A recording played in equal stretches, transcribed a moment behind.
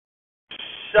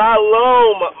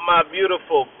Shalom, my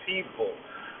beautiful people.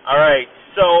 All right,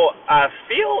 so I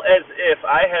feel as if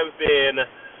I have been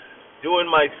doing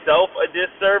myself a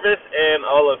disservice and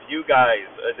all of you guys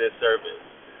a disservice.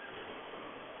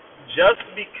 Just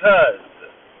because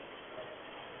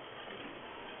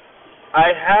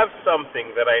I have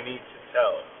something that I need to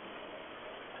tell.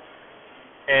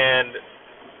 And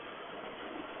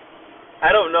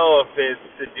I don't know if it's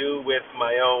to do with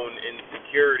my own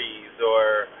insecurities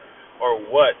or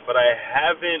what, but I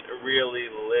haven't really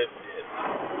lived it.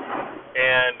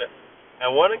 And I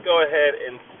want to go ahead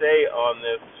and say on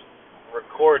this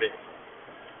recording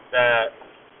that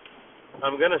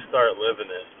I'm going to start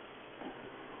living it.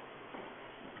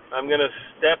 I'm going to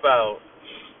step out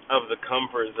of the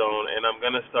comfort zone and I'm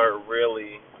going to start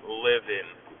really living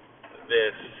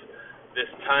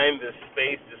this time, this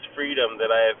space, this freedom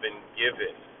that I have been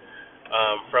given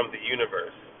from the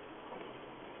universe.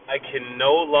 I can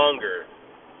no longer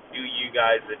do you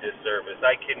guys a disservice.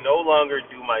 I can no longer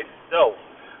do myself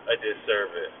a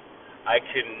disservice. I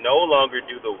can no longer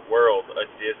do the world a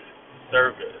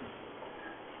disservice.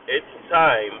 It's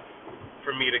time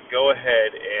for me to go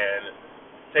ahead and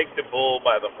take the bull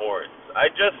by the horns.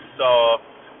 I just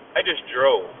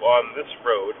drove on this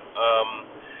road.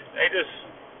 I just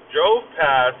drove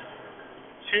past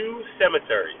two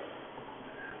cemeteries.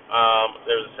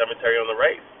 There's a cemetery on the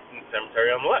right and a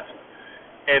cemetery on the left.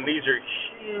 And these are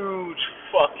huge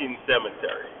fucking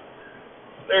cemeteries.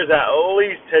 There's at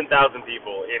least 10,000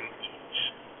 people in each.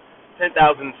 10,000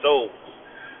 souls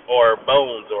or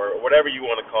bones or whatever you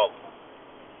want to call them.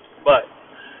 But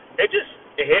it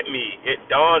hit me. It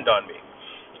dawned on me.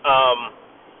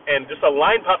 And just a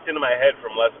line popped into my head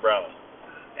from Les Brown.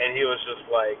 And he was just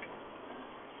like,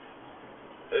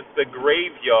 the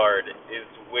graveyard is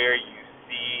where you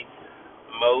see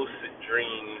most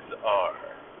dreams are.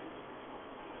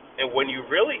 And when you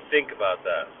really think about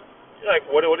that, you're like,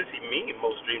 what does he mean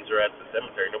most dreams are at the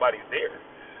cemetery? Nobody's there.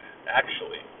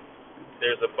 Actually,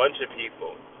 there's a bunch of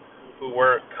people who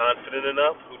weren't confident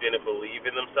enough, who didn't believe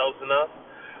in themselves enough,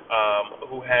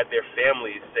 who had their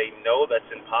families say, no, that's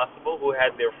impossible, who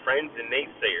had their friends and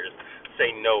naysayers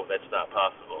say, no, that's not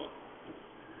possible.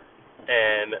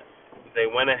 And they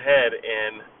went ahead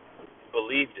and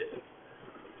believed it.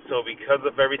 So because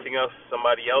of everything else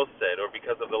somebody else said, or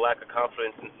because of the lack of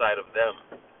confidence inside of them,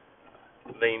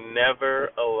 they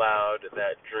never allowed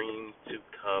that dream to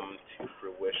come to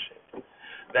fruition.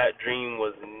 That dream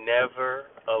was never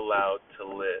allowed to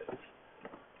live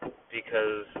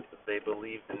because they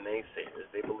believed the naysayers.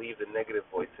 They believed the negative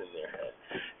voice in their head.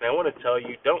 And I want to tell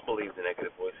you, don't believe the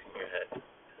negative voice in your head.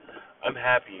 I'm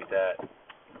happy that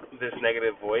this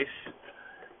negative voice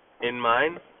in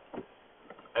mine,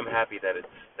 I'm happy that it's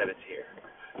here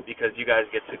because you guys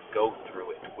get to go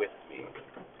through it with me.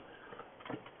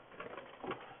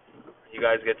 You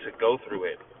guys get to go through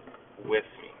it with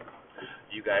me.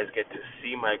 You guys get to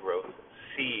see my growth,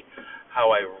 see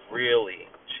how I really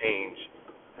change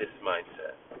this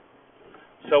mindset.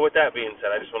 So with that being said,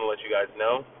 I just want to let you guys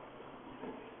know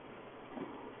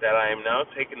that I am now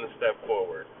taking the step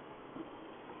forward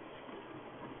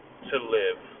to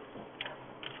live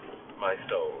my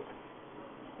soul.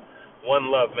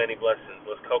 One love, many blessings.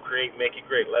 Let's co-create, make it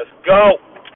great. Let's go!